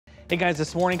Hey guys,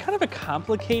 this morning, kind of a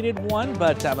complicated one,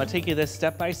 but I'm gonna take you this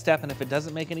step by step, and if it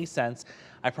doesn't make any sense,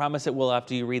 I promise it will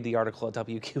after you read the article at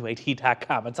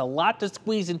WQAD.com. It's a lot to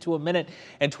squeeze into a minute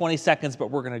and 20 seconds, but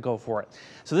we're gonna go for it.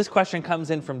 So this question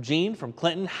comes in from Jean from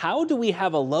Clinton. How do we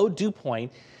have a low dew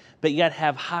point but yet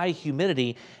have high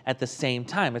humidity at the same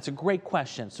time? It's a great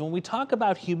question. So when we talk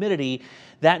about humidity,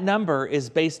 that number is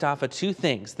based off of two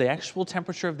things: the actual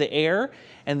temperature of the air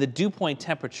and the dew point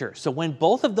temperature. So when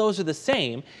both of those are the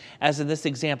same, as in this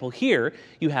example here,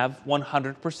 you have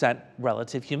 100%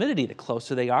 relative humidity. The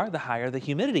closer they are, the higher the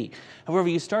humidity. However,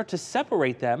 you start to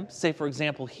separate them, say for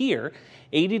example here,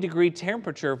 80-degree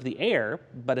temperature of the air,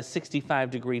 but a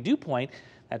 65-degree dew point,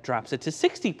 that drops it to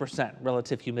 60%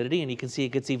 relative humidity, and you can see it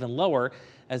gets even lower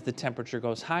as the temperature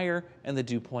goes higher and the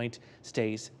dew point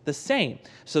stays the same.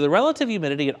 So the relative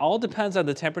humidity, it all depends on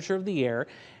the temperature of the air,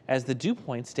 as the dew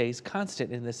point stays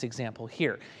constant in this example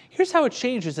here. Here's how it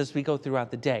changes as we go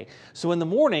throughout the day. So in the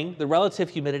morning, the relative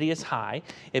humidity is high.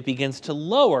 It begins to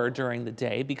lower during the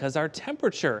day because our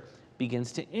temperature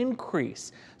begins to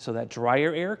increase. So that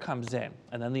drier air comes in,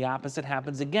 and then the opposite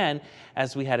happens again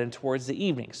as we head in towards the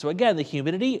evening. So again, the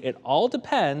humidity, it all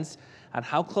depends on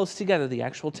how close together the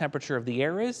actual temperature of the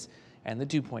air is and the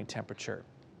dew point temperature.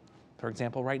 For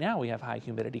example, right now we have high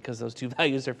humidity because those two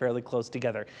values are fairly close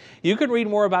together. You can read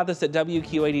more about this at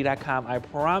WQAD.com. I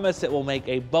promise it will make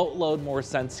a boatload more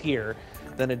sense here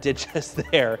than it did just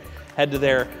there. Head to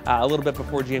there a little bit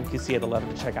before GMQC at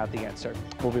 11 to check out the answer.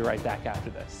 We'll be right back after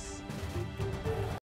this.